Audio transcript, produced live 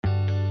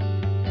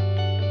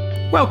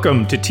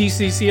Welcome to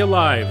TCC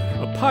Alive,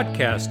 a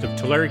podcast of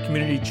Tulare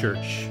Community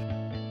Church.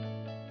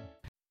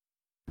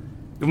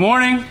 Good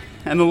morning,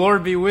 and the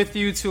Lord be with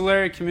you,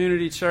 Tulare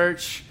Community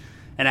Church,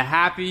 and a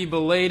happy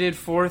belated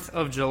 4th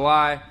of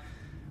July.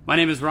 My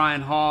name is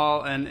Ryan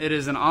Hall, and it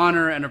is an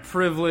honor and a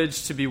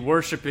privilege to be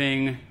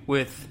worshiping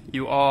with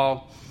you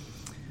all.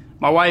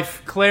 My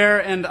wife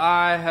Claire and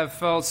I have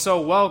felt so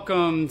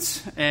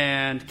welcomed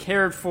and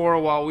cared for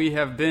while we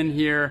have been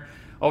here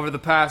over the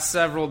past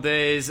several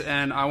days,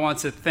 and I want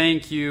to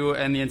thank you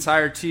and the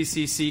entire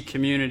TCC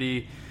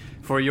community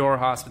for your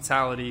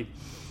hospitality.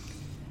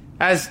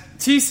 As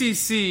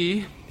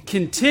TCC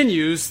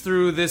continues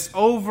through this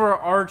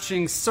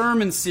overarching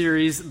sermon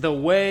series, The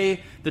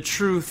Way, the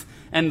Truth,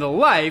 and the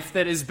Life,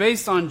 that is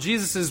based on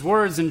Jesus'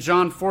 words in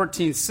John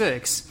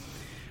 14:6,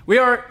 we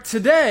are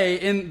today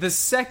in the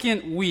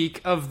second week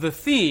of the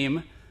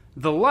theme,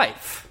 the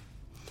life.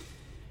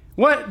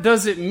 What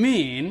does it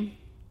mean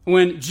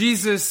when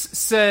Jesus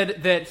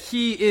said that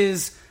he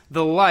is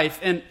the life?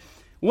 And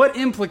what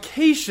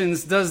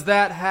implications does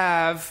that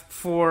have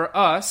for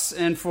us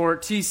and for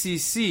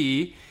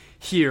TCC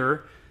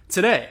here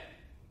today?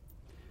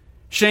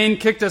 Shane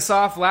kicked us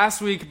off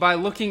last week by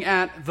looking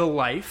at the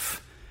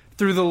life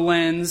through the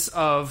lens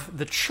of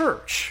the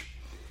church.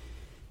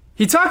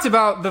 He talked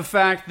about the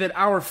fact that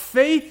our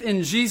faith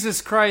in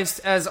Jesus Christ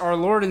as our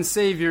Lord and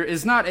Savior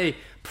is not a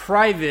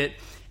private,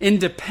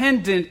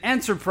 independent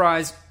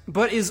enterprise,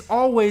 but is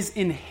always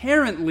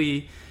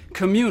inherently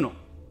communal.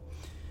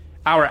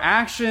 Our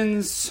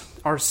actions,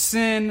 our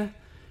sin,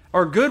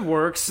 our good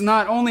works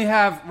not only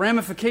have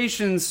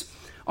ramifications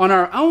on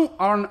our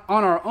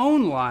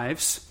own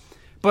lives,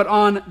 but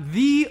on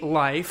the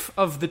life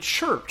of the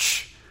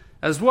church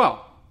as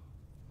well.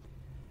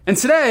 And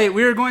today,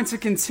 we are going to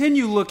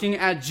continue looking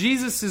at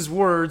Jesus'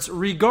 words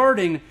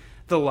regarding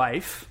the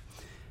life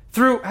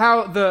through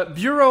how the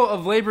Bureau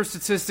of Labor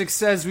Statistics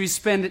says we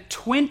spend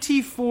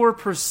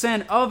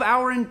 24% of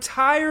our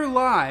entire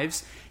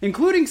lives,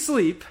 including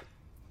sleep,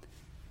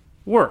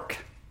 work.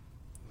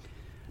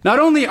 Not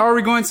only are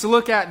we going to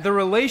look at the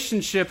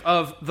relationship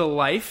of the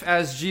life,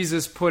 as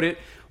Jesus put it,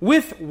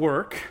 with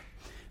work,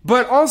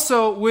 but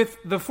also with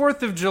the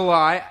 4th of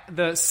July,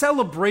 the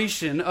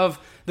celebration of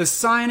the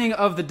signing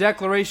of the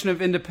Declaration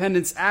of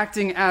Independence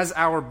acting as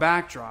our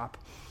backdrop.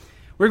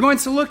 We're going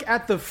to look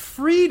at the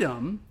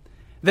freedom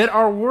that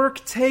our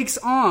work takes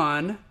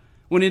on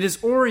when it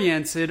is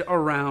oriented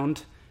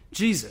around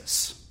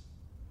Jesus.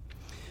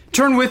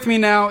 Turn with me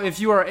now, if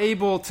you are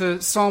able,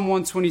 to Psalm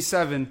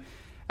 127,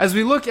 as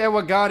we look at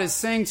what God is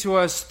saying to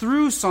us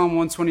through Psalm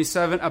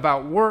 127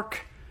 about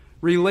work,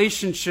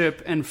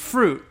 relationship, and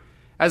fruit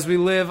as we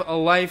live a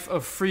life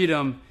of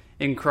freedom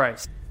in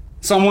Christ.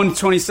 Psalm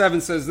 127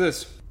 says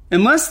this: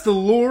 "Unless the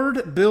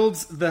Lord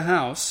builds the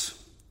house,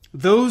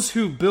 those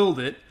who build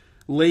it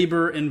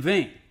labor in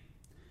vain.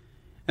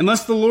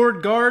 Unless the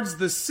Lord guards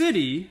the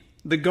city,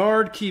 the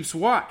guard keeps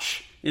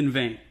watch in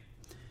vain.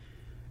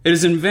 It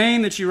is in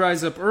vain that you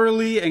rise up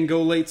early and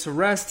go late to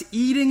rest,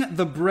 eating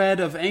the bread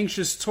of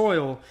anxious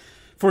toil,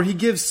 for he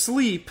gives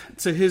sleep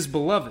to his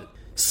beloved.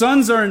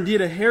 Sons are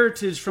indeed a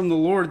heritage from the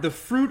Lord, the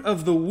fruit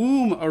of the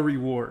womb a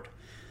reward.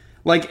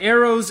 Like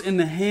arrows in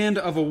the hand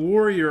of a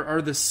warrior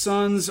are the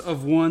sons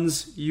of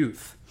one's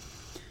youth.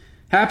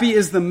 Happy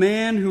is the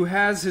man who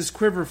has his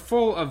quiver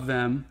full of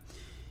them.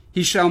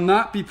 He shall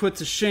not be put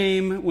to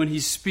shame when he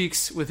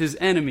speaks with his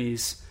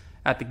enemies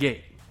at the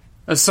gate."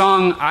 A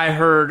song I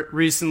heard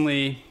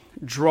recently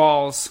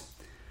drawls,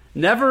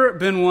 "Never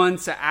been one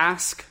to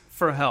ask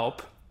for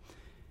help.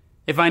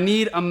 If I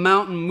need a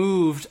mountain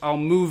moved, I'll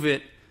move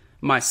it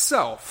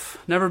myself.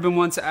 Never been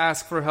one to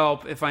ask for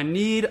help. If I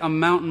need a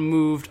mountain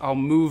moved, I'll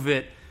move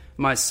it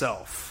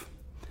myself."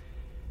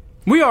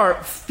 We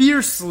are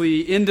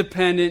fiercely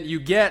independent, you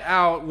get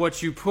out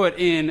what you put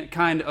in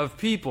kind of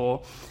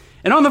people.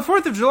 And on the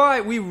 4th of July,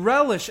 we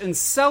relish and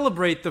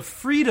celebrate the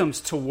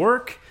freedoms to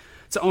work,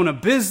 to own a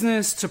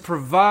business, to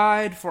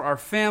provide for our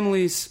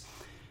families.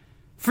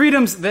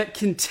 Freedoms that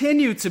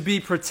continue to be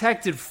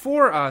protected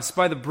for us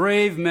by the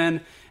brave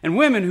men and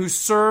women who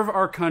serve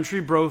our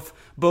country both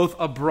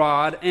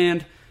abroad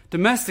and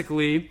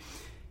domestically.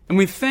 And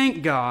we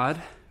thank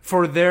God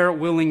for their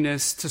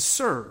willingness to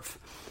serve.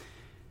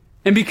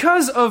 And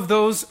because of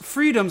those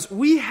freedoms,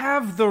 we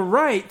have the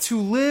right to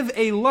live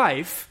a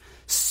life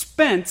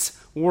spent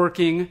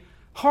working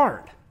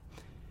hard.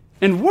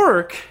 And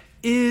work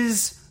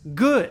is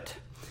good.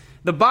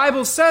 The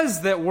Bible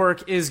says that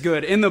work is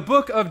good. In the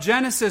book of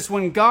Genesis,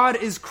 when God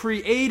is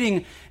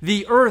creating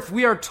the earth,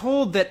 we are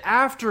told that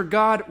after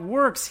God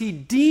works, he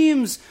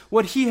deems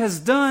what he has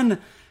done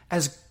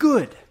as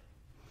good.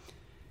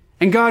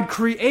 And God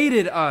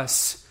created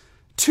us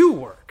to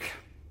work.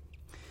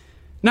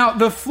 Now,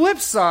 the flip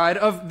side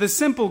of the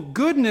simple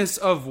goodness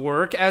of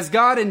work, as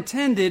God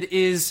intended,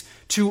 is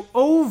to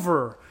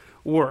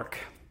overwork.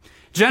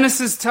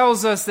 Genesis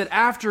tells us that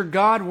after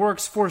God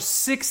works for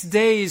 6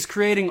 days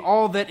creating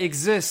all that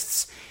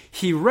exists,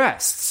 he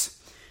rests.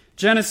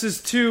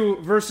 Genesis 2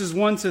 verses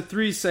 1 to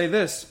 3 say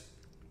this.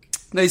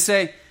 They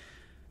say,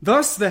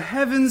 Thus the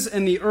heavens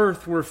and the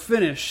earth were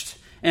finished,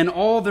 and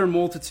all their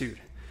multitude.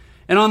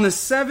 And on the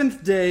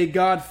seventh day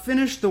God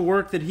finished the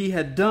work that he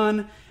had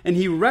done, and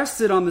he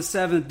rested on the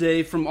seventh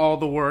day from all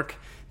the work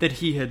that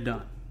he had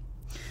done.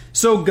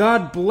 So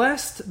God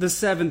blessed the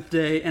seventh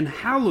day and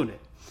hallowed it,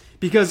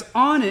 because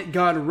on it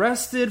God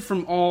rested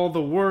from all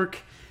the work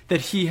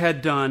that he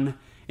had done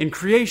in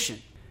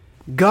creation.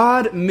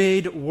 God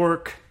made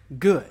work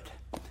good,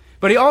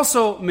 but he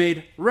also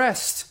made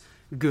rest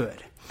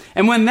good.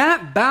 And when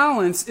that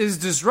balance is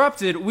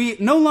disrupted, we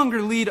no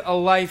longer lead a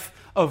life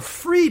of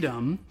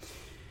freedom,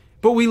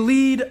 but we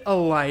lead a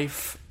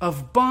life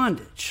of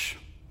bondage.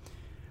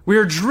 We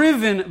are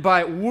driven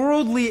by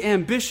worldly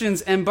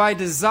ambitions and by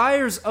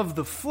desires of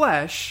the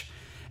flesh,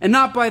 and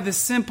not by the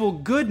simple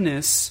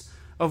goodness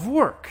of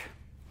work.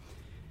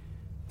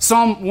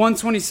 Psalm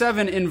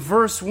 127 in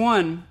verse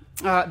 1,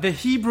 the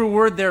Hebrew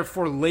word there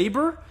for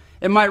labor,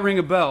 it might ring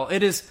a bell.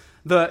 It is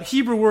the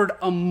Hebrew word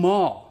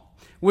amal,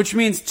 which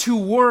means to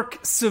work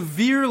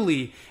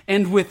severely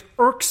and with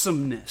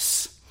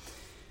irksomeness.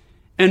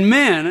 And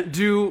man,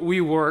 do we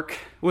work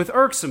with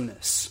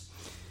irksomeness.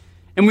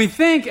 And we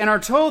think and are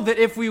told that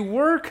if we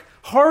work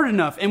hard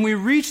enough and we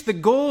reach the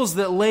goals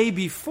that lay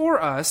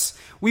before us,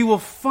 we will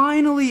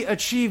finally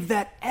achieve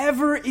that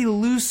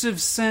ever-elusive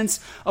sense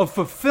of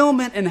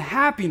fulfillment and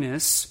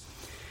happiness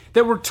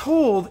that we're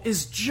told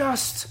is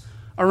just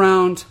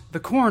around the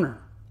corner.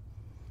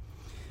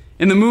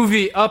 In the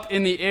movie Up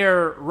in the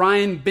Air,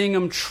 Ryan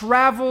Bingham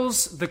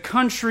travels the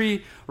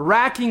country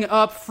racking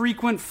up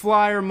frequent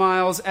flyer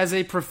miles as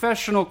a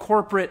professional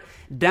corporate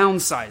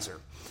downsizer.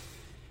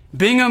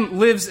 Bingham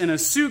lives in a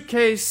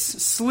suitcase,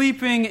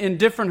 sleeping in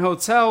different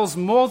hotels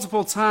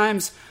multiple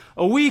times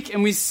a week,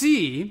 and we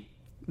see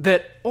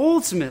that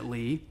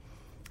ultimately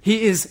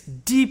he is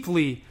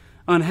deeply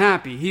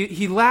unhappy.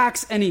 He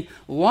lacks any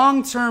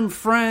long-term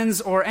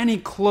friends or any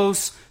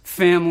close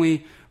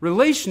family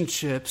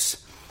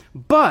relationships,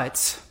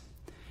 but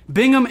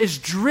Bingham is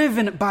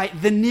driven by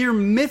the near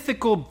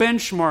mythical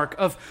benchmark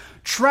of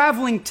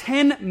traveling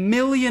 10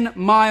 million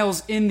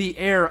miles in the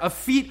air, a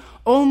feat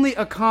only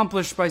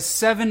accomplished by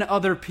 7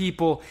 other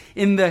people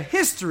in the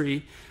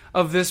history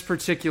of this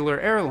particular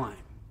airline.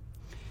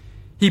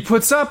 He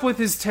puts up with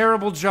his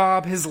terrible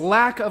job, his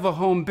lack of a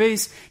home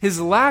base, his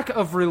lack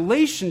of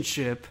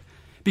relationship,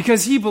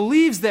 because he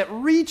believes that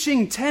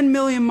reaching 10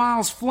 million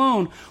miles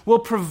flown will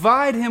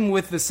provide him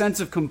with the sense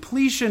of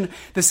completion,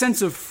 the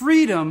sense of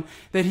freedom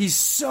that he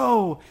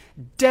so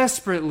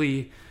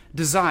desperately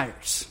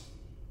desires.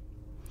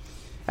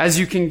 As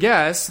you can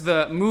guess,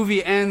 the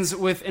movie ends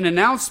with an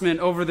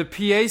announcement over the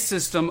PA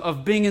system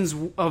of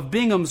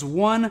Bingham's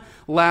one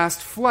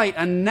last flight,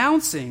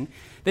 announcing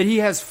that he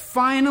has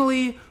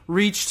finally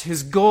reached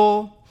his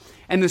goal,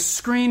 and the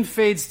screen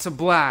fades to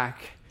black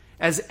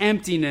as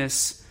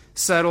emptiness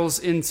settles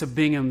into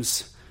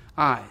Bingham's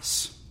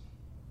eyes.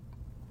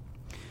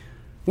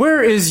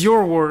 Where is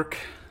your work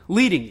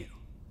leading you?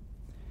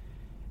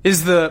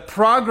 Is the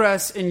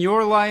progress in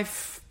your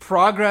life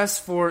progress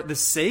for the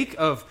sake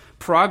of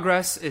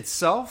progress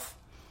itself?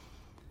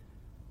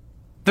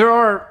 There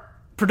are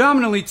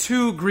predominantly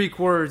 2 Greek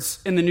words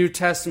in the New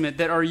Testament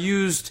that are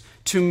used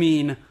to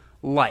mean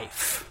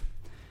life.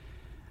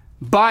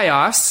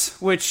 Bios,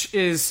 which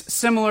is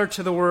similar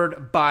to the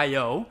word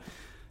bio,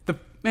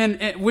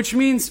 which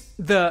means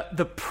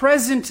the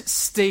present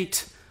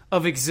state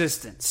of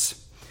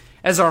existence.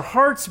 As our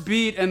hearts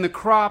beat and the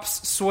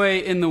crops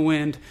sway in the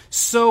wind,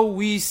 so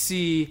we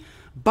see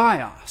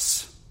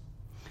bios.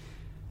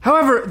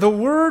 However, the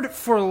word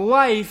for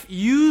life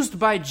used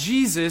by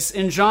Jesus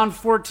in John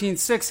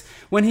 14:6,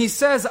 when he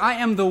says, "I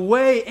am the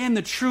way and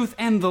the truth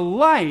and the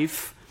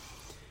life,"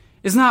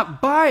 is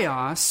not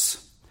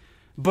bios,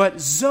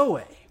 but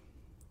zoe.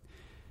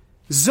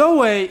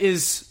 Zoe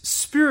is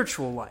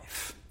spiritual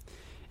life.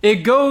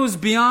 It goes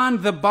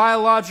beyond the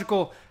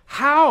biological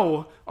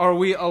how are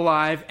we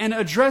alive and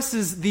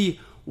addresses the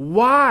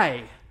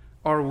why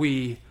are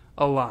we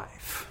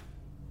alive.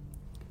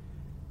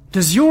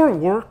 Does your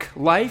work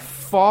life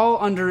fall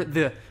under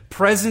the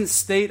present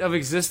state of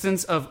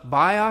existence of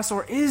bios,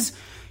 or is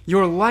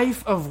your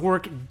life of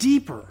work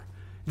deeper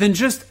than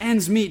just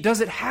ends meet?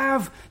 Does it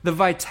have the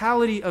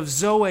vitality of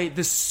Zoe,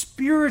 the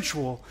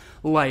spiritual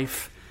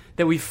life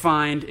that we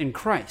find in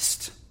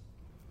Christ?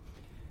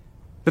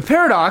 The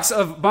paradox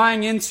of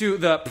buying into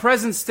the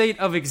present state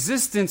of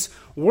existence,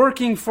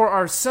 working for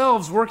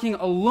ourselves, working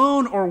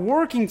alone, or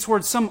working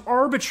towards some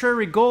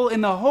arbitrary goal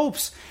in the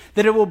hopes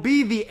that it will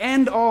be the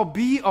end-all,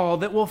 be-all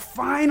that will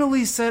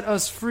finally set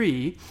us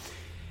free,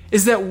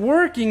 is that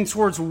working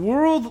towards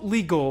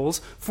worldly goals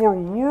for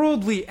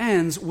worldly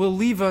ends will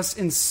leave us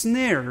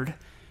ensnared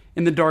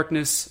in the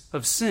darkness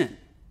of sin.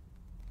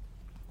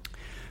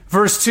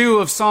 Verse 2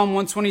 of Psalm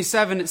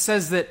 127, it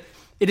says that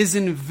it is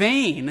in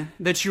vain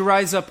that you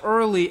rise up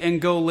early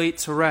and go late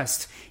to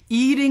rest,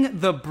 eating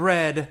the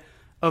bread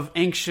of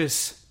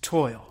anxious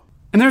toil.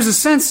 And there's a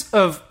sense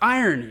of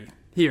irony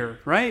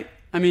here, right?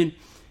 I mean,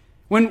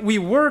 when we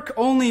work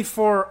only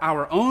for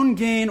our own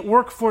gain,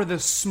 work for the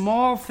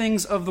small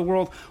things of the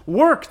world,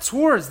 work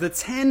towards the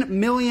 10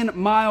 million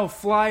mile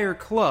flyer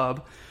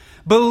club,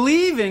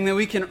 believing that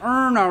we can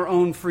earn our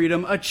own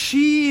freedom,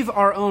 achieve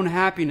our own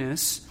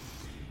happiness,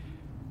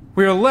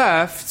 we are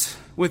left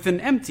with an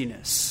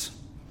emptiness,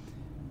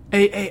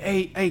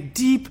 a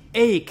deep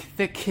ache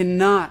that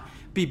cannot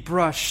be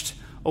brushed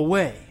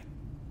away.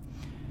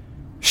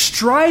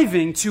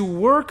 Striving to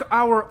work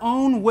our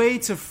own way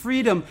to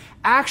freedom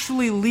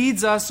actually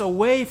leads us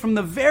away from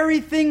the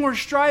very thing we're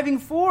striving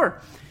for.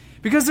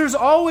 Because there's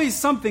always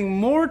something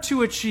more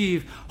to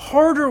achieve,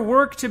 harder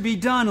work to be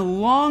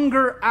done,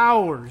 longer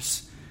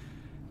hours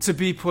to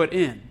be put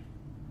in.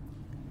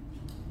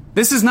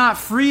 This is not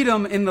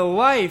freedom in the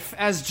life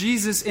as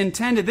Jesus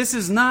intended. This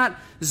is not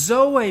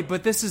Zoe,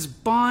 but this is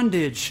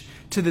bondage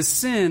to the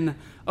sin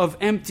of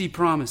empty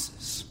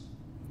promises.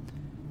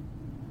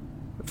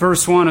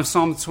 Verse 1 of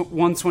Psalm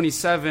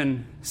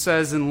 127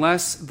 says,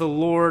 "Unless the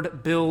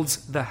Lord builds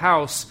the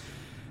house,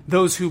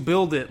 those who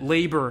build it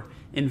labor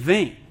in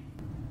vain."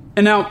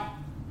 And now,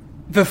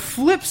 the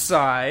flip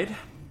side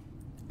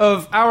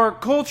of our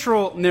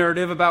cultural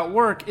narrative about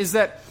work is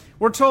that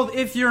we're told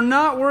if you're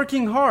not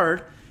working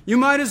hard, you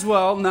might as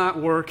well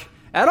not work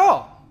at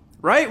all,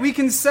 right? We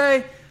can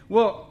say,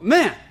 well,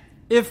 man,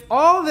 if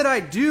all that I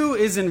do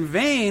is in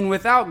vain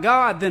without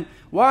God, then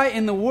why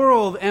in the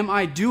world am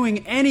I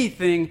doing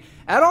anything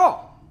at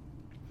all?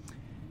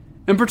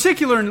 And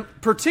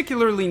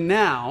particularly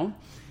now,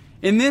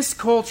 in this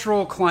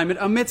cultural climate,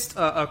 amidst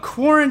a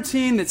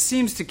quarantine that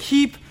seems to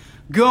keep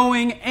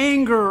going,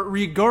 anger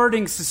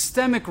regarding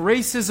systemic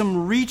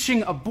racism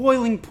reaching a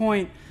boiling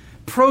point,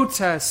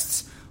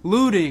 protests,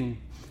 looting,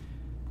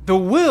 the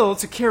will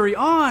to carry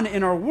on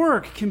in our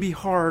work can be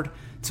hard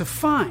to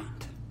find.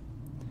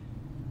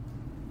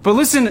 But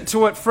listen to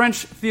what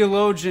French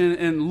theologian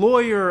and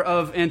lawyer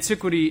of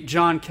antiquity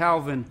John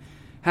Calvin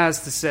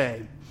has to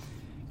say.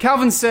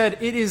 Calvin said,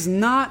 "It is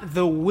not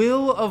the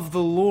will of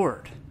the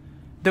Lord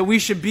that we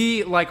should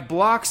be like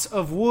blocks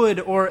of wood,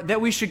 or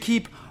that we should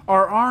keep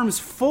our arms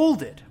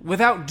folded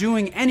without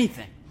doing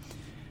anything,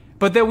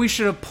 but that we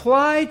should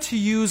apply to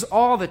use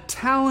all the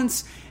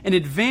talents and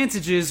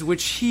advantages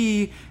which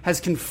He has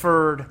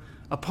conferred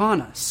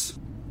upon us."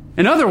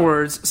 In other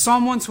words,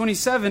 Psalm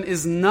 127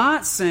 is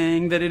not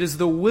saying that it is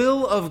the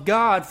will of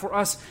God for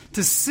us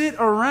to sit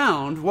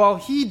around while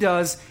He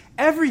does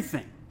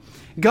everything.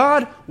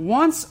 God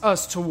wants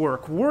us to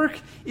work. Work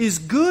is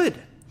good.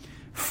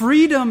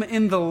 Freedom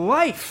in the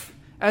life,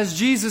 as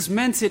Jesus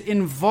meant it,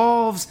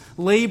 involves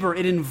labor.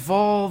 It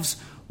involves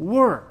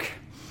work.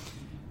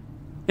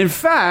 In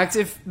fact,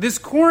 if this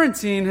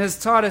quarantine has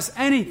taught us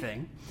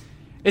anything,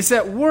 it's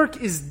that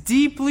work is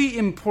deeply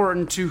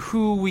important to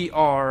who we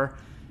are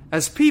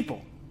as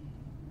people.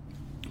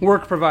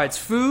 Work provides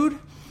food,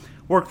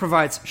 work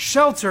provides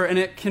shelter, and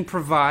it can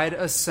provide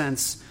a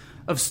sense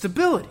of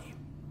stability.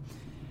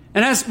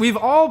 And as we've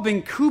all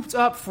been cooped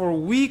up for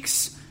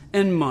weeks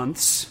and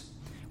months,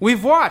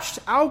 we've watched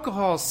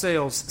alcohol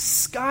sales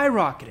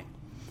skyrocketing,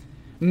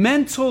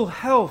 mental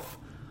health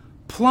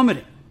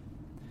plummeting,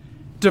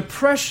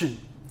 depression,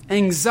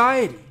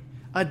 anxiety,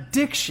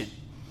 addiction,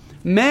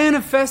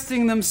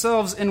 manifesting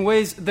themselves in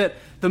ways that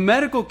the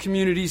medical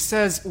community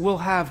says will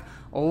have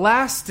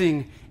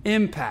lasting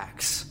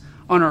impacts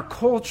on our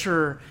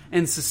culture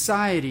and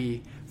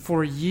society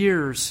for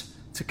years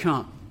to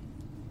come.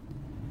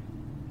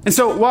 And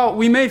so while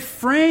we may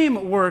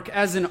frame work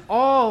as an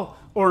all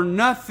or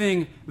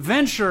nothing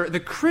venture, the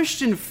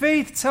Christian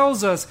faith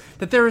tells us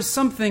that there is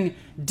something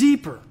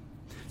deeper,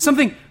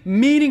 something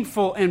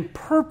meaningful and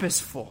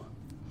purposeful,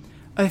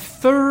 a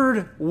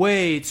third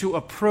way to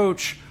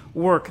approach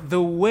work,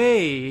 the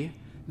way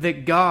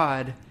that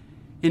God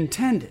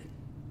intended.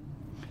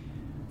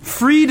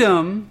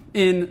 Freedom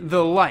in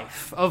the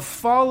life of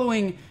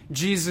following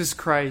Jesus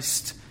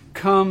Christ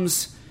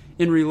comes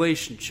in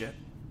relationship.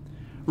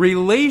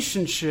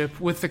 Relationship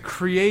with the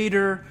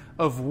creator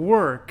of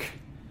work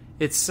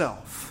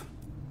itself.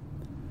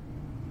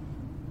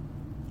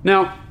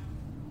 Now,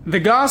 the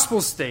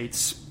gospel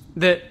states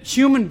that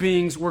human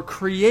beings were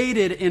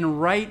created in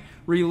right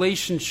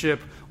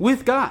relationship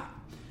with God,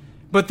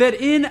 but that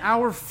in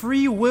our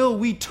free will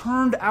we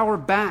turned our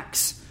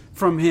backs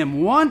from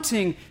Him,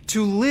 wanting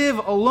to live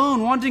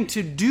alone, wanting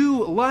to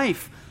do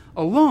life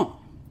alone.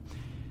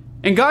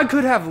 And God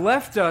could have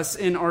left us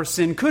in our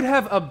sin, could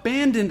have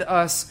abandoned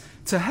us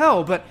to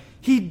hell, but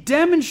He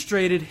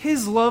demonstrated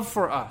His love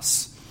for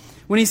us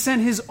when He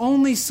sent His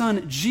only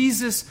Son,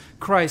 Jesus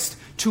Christ,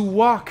 to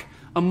walk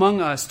among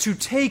us, to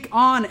take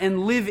on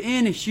and live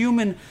in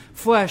human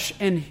flesh,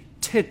 and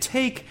to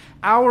take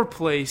our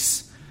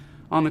place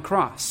on the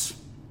cross.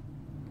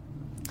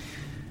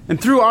 And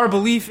through our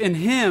belief in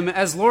Him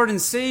as Lord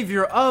and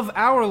Savior of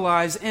our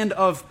lives and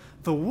of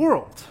the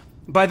world,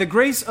 by the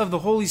grace of the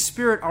Holy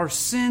Spirit, our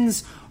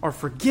sins are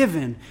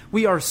forgiven,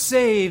 we are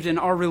saved, and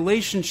our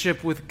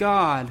relationship with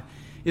God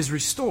is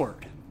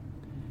restored.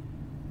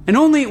 And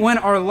only when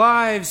our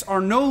lives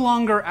are no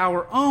longer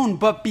our own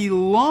but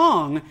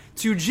belong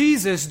to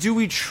Jesus do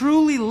we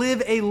truly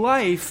live a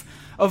life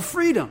of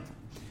freedom.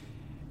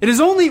 It is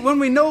only when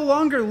we no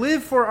longer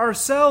live for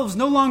ourselves,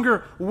 no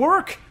longer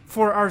work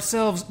for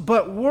ourselves,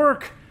 but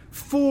work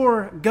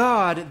for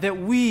God that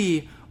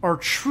we are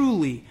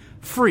truly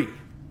free.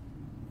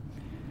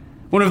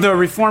 One of the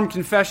Reformed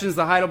confessions,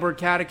 the Heidelberg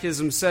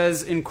Catechism,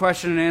 says in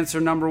question and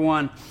answer number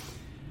 1,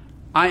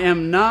 I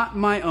am not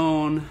my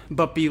own,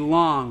 but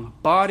belong,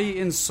 body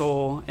and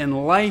soul, in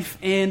life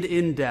and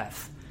in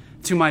death,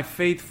 to my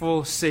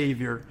faithful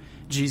Savior,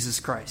 Jesus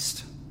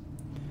Christ.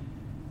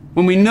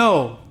 When we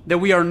know that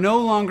we are no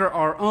longer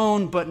our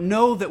own, but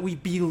know that we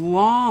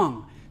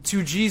belong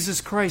to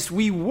Jesus Christ,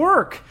 we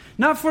work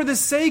not for the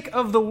sake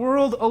of the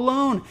world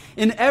alone,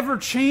 an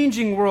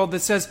ever-changing world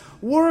that says,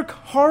 work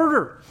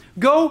harder,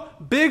 go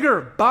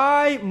bigger,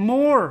 buy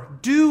more,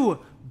 do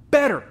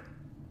better.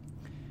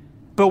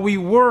 But we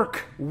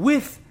work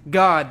with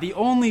God, the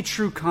only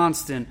true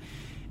constant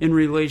in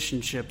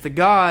relationship, the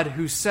God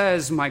who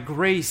says, my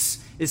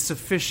grace is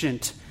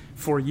sufficient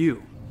for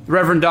you.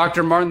 Reverend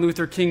Dr. Martin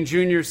Luther King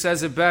Jr.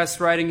 says it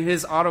best, writing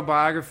his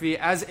autobiography,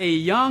 as a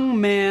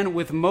young man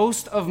with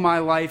most of my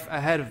life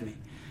ahead of me,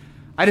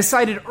 I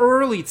decided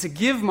early to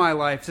give my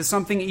life to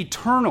something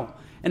eternal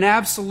and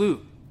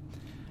absolute.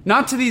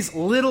 Not to these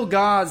little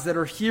gods that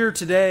are here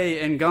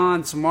today and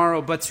gone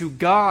tomorrow, but to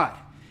God,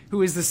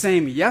 who is the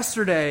same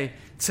yesterday,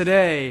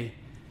 today,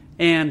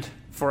 and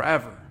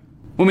forever.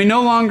 When we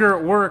no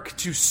longer work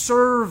to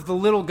serve the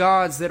little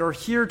gods that are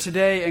here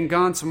today and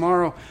gone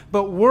tomorrow,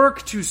 but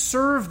work to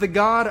serve the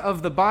God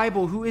of the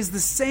Bible, who is the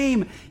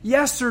same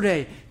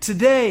yesterday,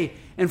 today,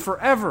 and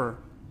forever,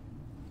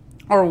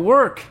 our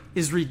work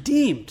is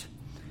redeemed,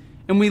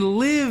 and we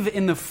live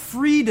in the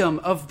freedom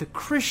of the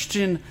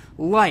Christian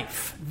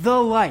life,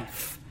 the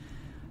life,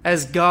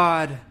 as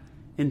God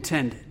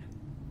intended.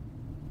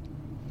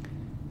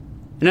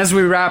 And as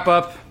we wrap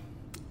up,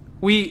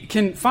 we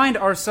can find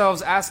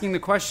ourselves asking the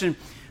question,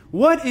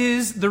 what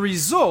is the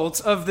result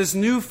of this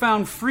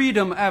newfound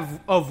freedom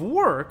of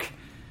work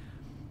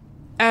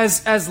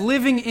as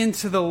living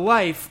into the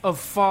life of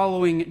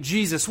following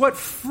Jesus? What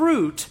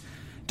fruit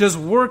does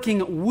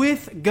working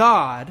with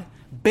God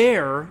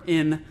bear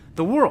in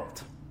the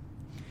world?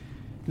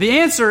 The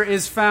answer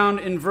is found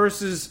in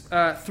verses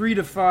 3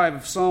 to 5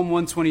 of Psalm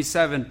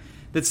 127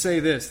 that say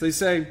this. They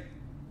say,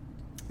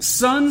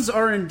 sons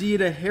are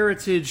indeed a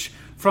heritage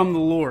from the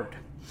Lord,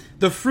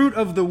 the fruit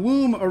of the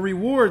womb a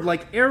reward,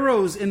 like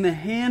arrows in the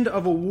hand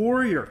of a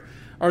warrior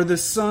are the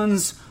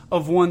sons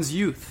of one's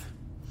youth.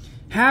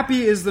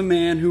 Happy is the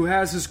man who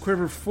has his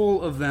quiver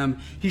full of them.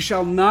 He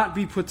shall not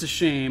be put to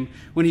shame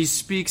when he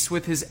speaks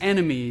with his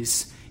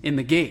enemies in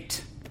the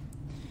gate.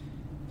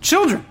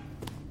 Children.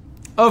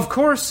 Of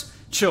course,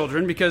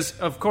 children, because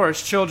of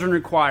course children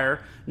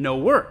require no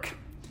work.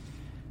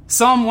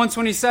 Psalm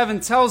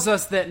 127 tells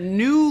us that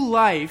new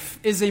life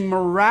is a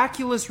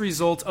miraculous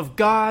result of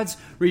God's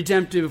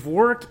redemptive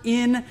work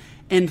in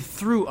and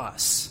through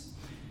us.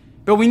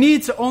 But we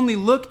need to only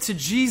look to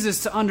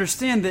Jesus to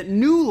understand that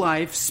new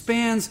life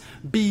spans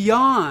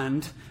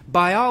beyond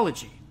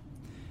biology.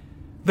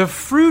 The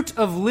fruit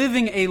of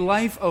living a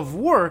life of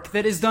work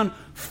that is done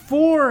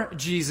for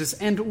Jesus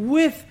and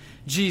with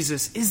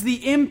Jesus is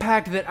the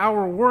impact that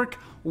our work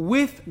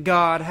with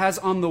God has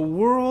on the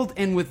world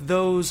and with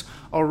those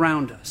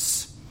around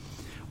us,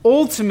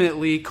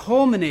 ultimately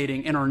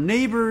culminating in our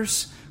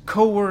neighbors,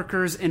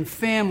 co-workers, and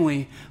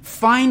family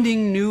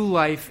finding new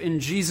life in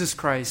Jesus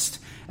Christ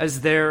as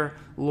their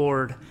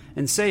Lord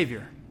and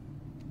Savior.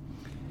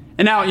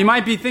 And now you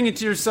might be thinking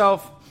to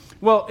yourself,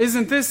 well,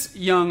 isn't this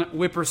young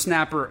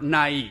whippersnapper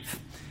naive?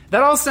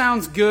 That all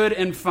sounds good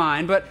and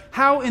fine, but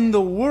how in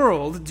the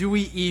world do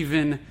we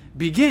even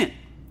begin?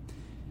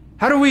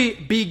 How do we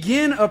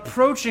begin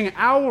approaching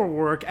our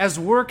work as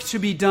work to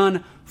be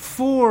done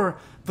for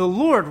the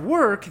Lord,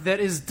 work that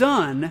is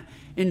done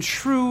in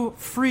true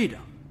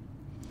freedom?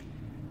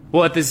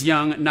 Well, let this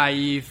young,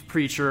 naive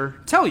preacher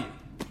tell you.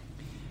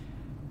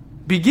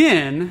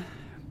 Begin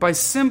by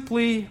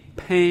simply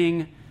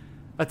paying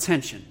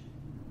attention.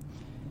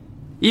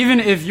 Even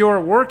if you're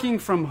working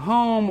from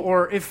home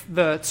or if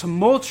the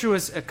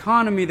tumultuous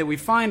economy that we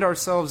find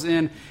ourselves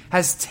in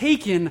has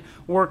taken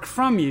work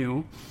from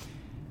you,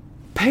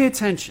 pay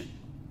attention.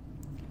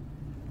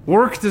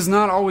 Work does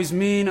not always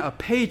mean a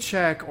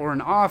paycheck or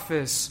an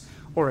office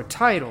or a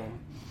title.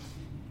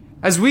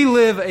 As we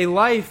live a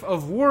life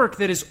of work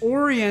that is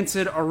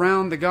oriented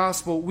around the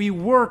gospel, we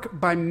work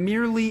by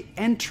merely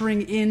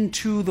entering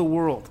into the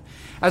world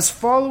as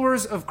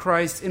followers of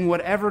Christ in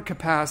whatever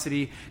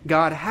capacity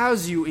God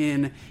has you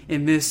in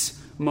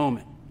this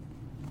moment.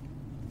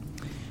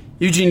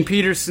 Eugene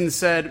Peterson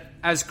said,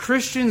 as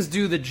Christians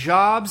do the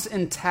jobs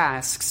and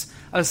tasks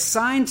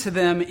assigned to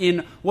them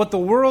in what the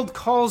world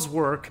calls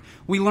work,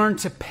 we learn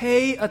to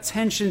pay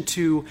attention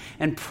to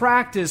and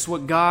practice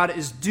what God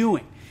is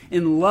doing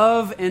in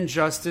love and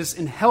justice,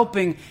 in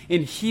helping,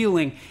 in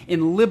healing,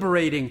 in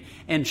liberating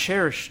and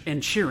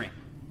cheering.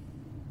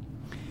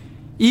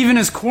 Even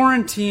as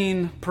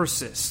quarantine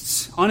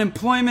persists,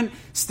 unemployment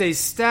stays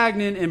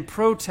stagnant and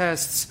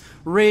protests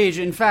rage.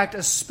 In fact,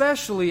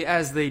 especially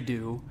as they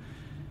do,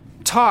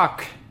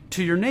 talk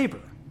to your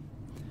neighbor.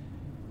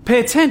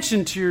 Pay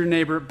attention to your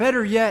neighbor.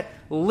 Better yet,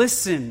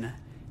 listen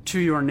to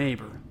your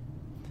neighbor.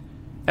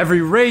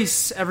 Every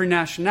race, every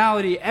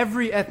nationality,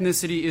 every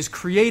ethnicity is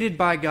created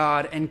by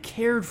God and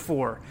cared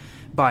for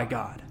by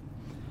God.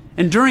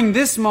 And during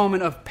this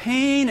moment of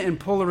pain and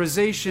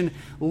polarization,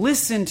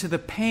 listen to the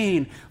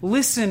pain,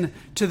 listen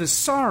to the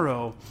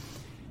sorrow,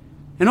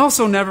 and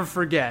also never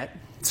forget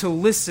to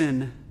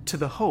listen to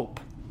the hope.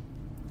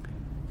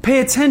 Pay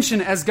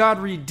attention as God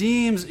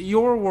redeems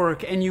your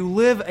work and you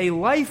live a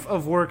life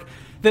of work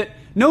that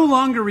no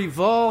longer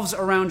revolves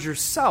around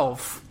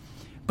yourself,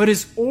 but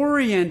is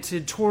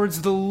oriented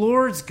towards the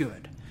Lord's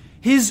good,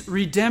 His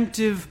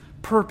redemptive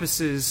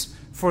purposes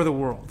for the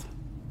world.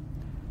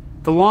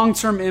 The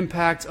long-term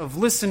impact of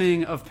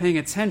listening, of paying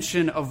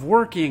attention, of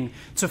working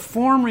to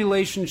form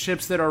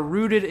relationships that are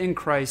rooted in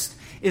Christ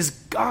is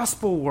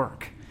gospel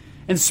work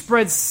and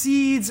spreads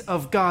seeds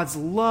of God's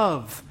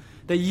love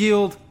that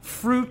yield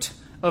fruit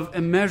of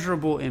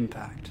immeasurable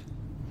impact.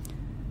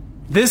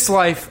 This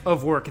life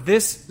of work,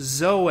 this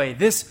Zoe,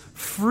 this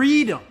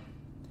freedom,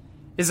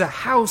 is a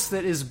house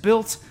that is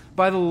built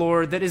by the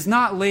Lord, that is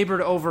not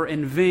labored over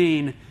in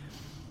vain.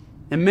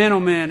 And man, oh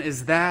man,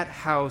 is that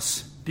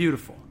house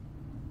beautiful.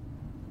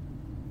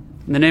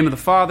 In the name of the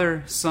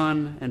Father,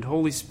 Son, and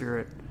Holy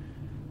Spirit,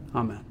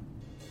 amen.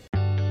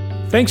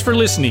 Thanks for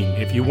listening.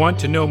 If you want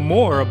to know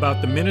more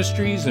about the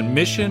ministries and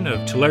mission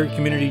of Tulare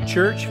Community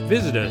Church,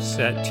 visit us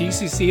at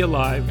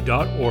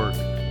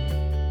tccalive.org.